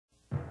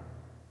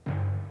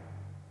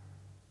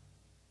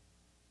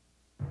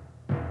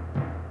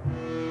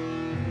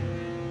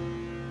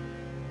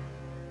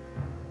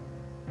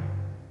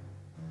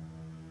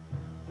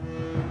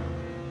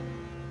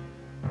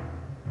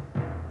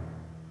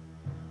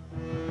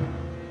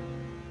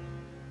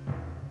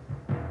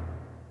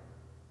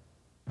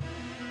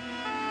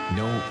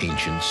No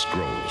ancient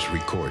scrolls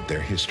record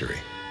their history.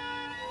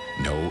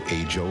 No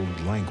age-old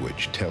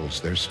language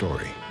tells their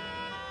story.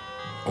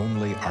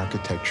 Only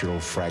architectural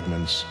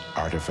fragments,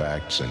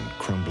 artifacts, and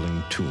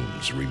crumbling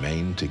tombs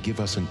remain to give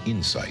us an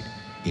insight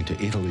into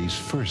Italy's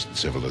first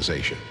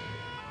civilization,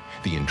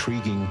 the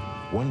intriguing,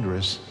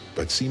 wondrous,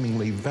 but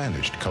seemingly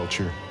vanished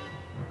culture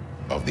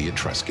of the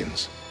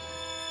Etruscans.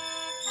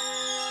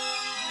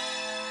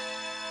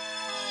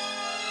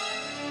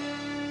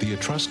 The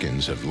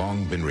Etruscans have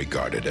long been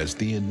regarded as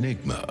the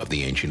enigma of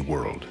the ancient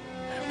world.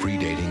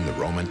 Predating the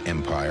Roman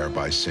Empire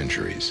by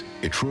centuries,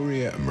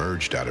 Etruria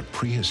emerged out of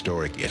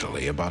prehistoric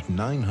Italy about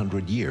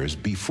 900 years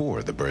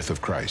before the birth of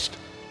Christ.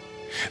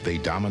 They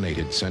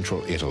dominated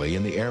central Italy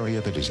in the area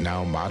that is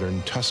now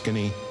modern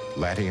Tuscany,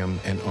 Latium,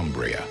 and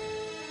Umbria.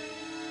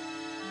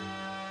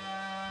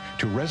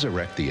 To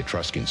resurrect the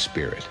Etruscan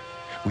spirit,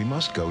 we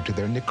must go to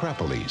their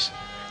necropolis,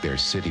 their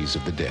cities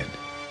of the dead.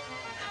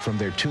 From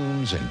their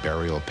tombs and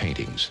burial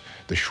paintings,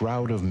 the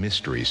shroud of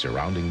mystery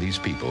surrounding these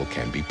people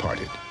can be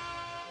parted.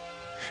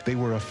 They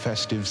were a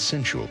festive,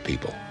 sensual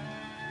people.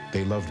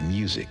 They loved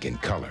music and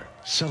color,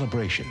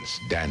 celebrations,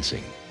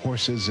 dancing,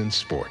 horses, and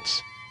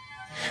sports.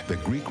 The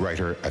Greek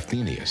writer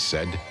Athenaeus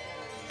said,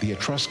 "The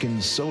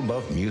Etruscans so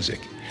loved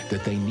music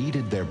that they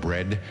kneaded their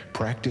bread,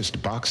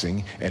 practiced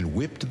boxing, and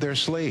whipped their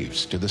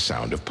slaves to the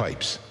sound of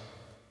pipes."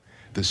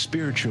 The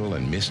spiritual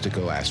and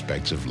mystical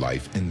aspects of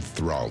life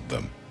enthralled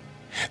them.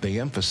 They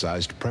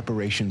emphasized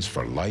preparations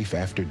for life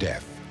after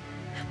death,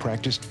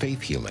 practiced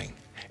faith healing,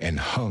 and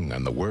hung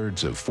on the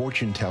words of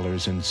fortune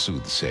tellers and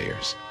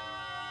soothsayers.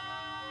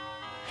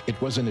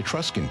 It was an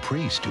Etruscan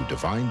priest who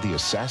divined the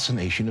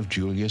assassination of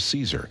Julius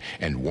Caesar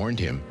and warned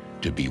him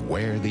to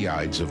beware the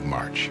Ides of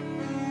March.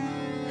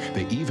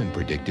 They even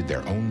predicted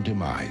their own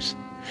demise,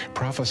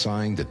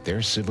 prophesying that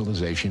their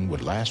civilization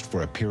would last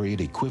for a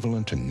period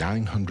equivalent to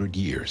 900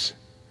 years,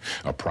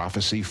 a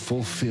prophecy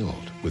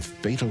fulfilled with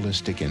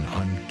fatalistic and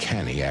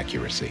uncanny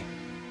accuracy.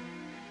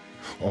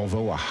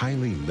 Although a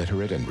highly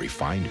literate and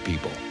refined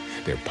people,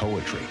 their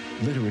poetry,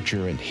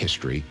 literature, and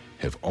history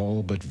have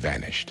all but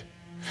vanished,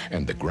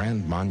 and the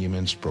grand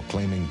monuments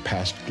proclaiming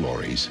past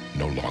glories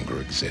no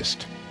longer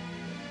exist.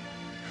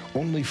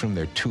 Only from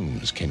their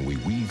tombs can we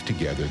weave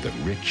together the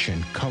rich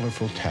and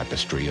colorful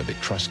tapestry of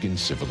Etruscan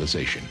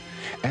civilization,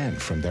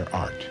 and from their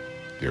art,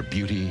 their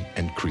beauty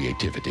and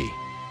creativity.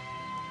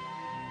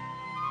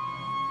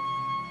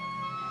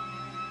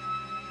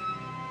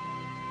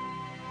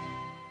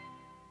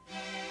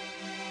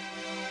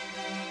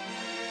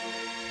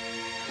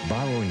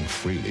 Borrowing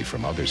freely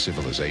from other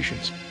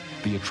civilizations,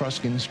 the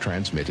Etruscans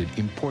transmitted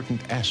important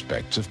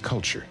aspects of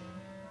culture.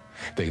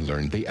 They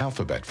learned the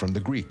alphabet from the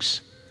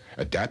Greeks,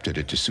 adapted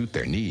it to suit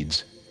their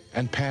needs,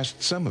 and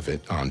passed some of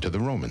it on to the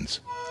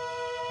Romans.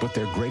 But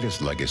their greatest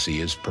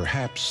legacy is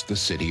perhaps the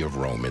city of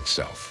Rome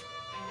itself.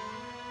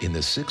 In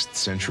the 6th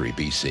century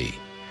BC,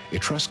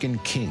 Etruscan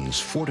kings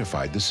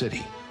fortified the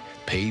city,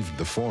 paved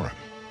the Forum,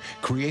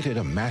 created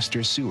a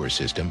master sewer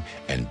system,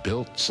 and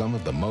built some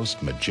of the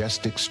most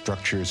majestic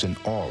structures in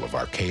all of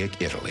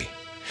archaic Italy,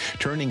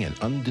 turning an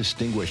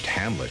undistinguished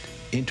hamlet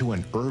into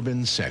an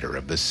urban center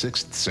of the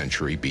 6th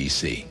century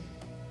BC.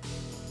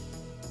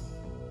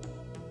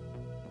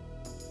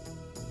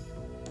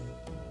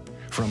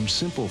 From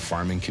simple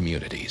farming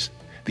communities,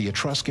 the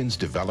Etruscans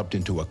developed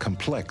into a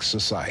complex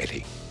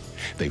society.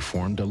 They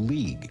formed a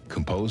league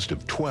composed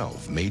of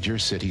 12 major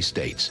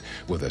city-states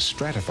with a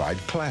stratified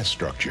class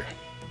structure.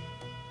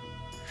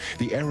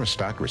 The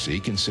aristocracy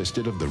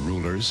consisted of the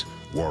rulers,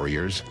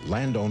 warriors,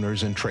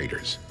 landowners, and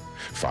traders,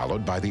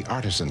 followed by the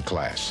artisan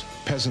class,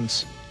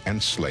 peasants,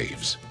 and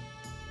slaves.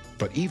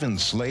 But even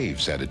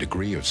slaves had a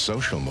degree of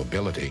social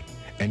mobility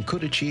and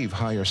could achieve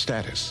higher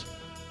status.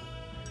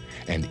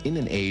 And in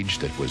an age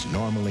that was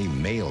normally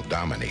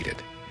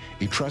male-dominated,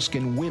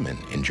 Etruscan women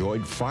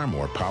enjoyed far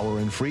more power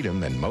and freedom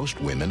than most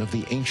women of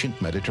the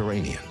ancient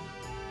Mediterranean.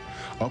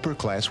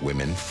 Upper-class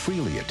women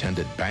freely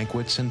attended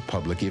banquets and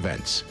public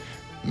events.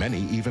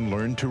 Many even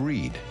learned to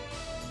read.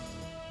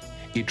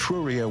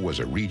 Etruria was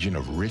a region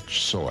of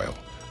rich soil,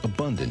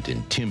 abundant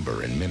in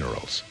timber and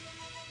minerals.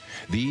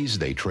 These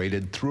they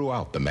traded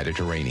throughout the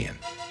Mediterranean,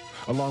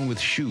 along with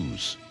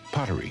shoes,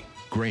 pottery,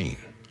 grain,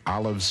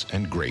 olives,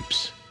 and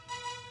grapes.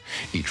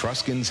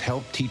 Etruscans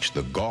helped teach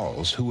the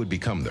Gauls, who would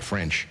become the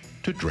French,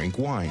 to drink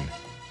wine.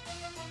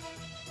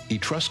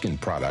 Etruscan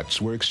products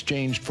were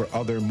exchanged for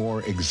other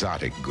more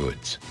exotic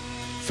goods: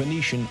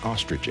 Phoenician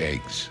ostrich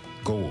eggs,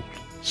 gold,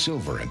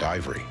 silver and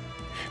ivory,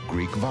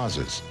 Greek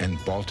vases,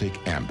 and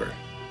Baltic amber.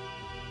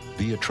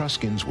 The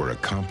Etruscans were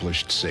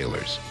accomplished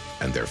sailors,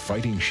 and their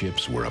fighting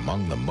ships were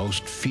among the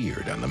most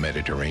feared on the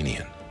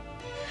Mediterranean.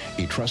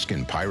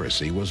 Etruscan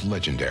piracy was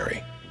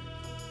legendary.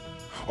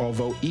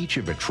 Although each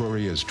of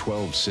Etruria's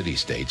 12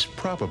 city-states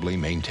probably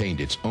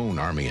maintained its own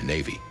army and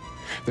navy,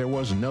 there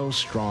was no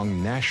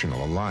strong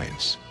national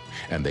alliance,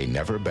 and they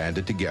never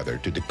banded together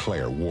to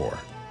declare war.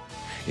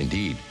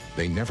 Indeed,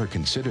 they never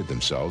considered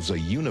themselves a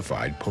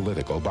unified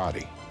political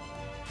body.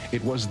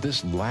 It was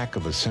this lack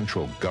of a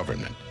central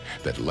government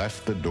that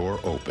left the door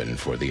open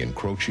for the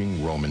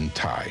encroaching Roman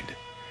tide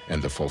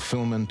and the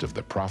fulfillment of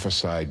the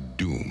prophesied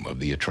doom of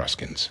the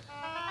Etruscans.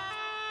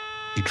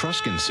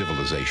 Etruscan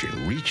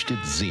civilization reached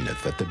its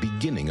zenith at the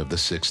beginning of the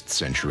 6th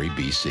century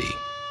BC.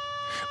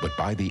 But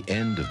by the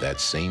end of that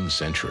same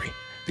century,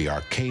 the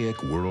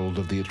archaic world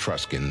of the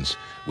Etruscans,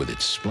 with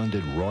its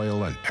splendid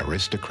royal and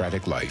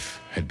aristocratic life,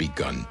 had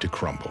begun to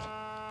crumble.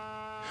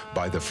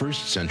 By the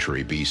 1st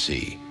century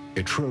BC,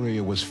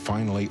 Etruria was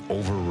finally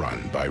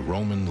overrun by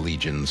Roman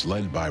legions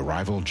led by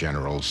rival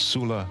generals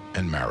Sulla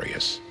and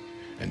Marius,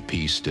 and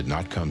peace did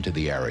not come to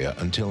the area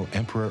until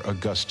Emperor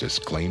Augustus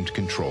claimed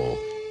control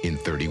in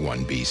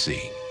 31 BC.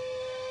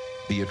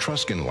 The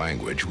Etruscan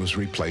language was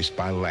replaced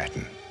by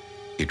Latin.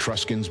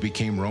 Etruscans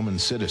became Roman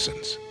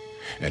citizens,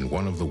 and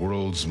one of the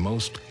world's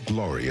most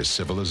glorious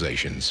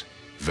civilizations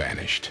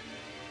vanished.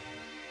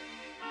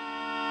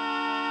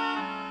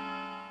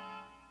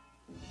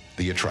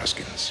 The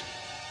Etruscans,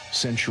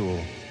 sensual,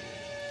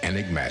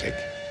 enigmatic,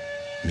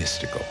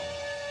 mystical.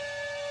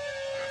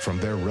 From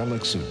their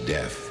relics of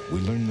death, we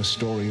learn the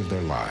story of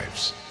their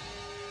lives.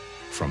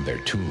 From their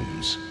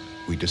tombs,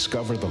 we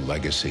discover the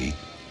legacy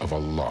of a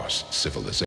lost civilization.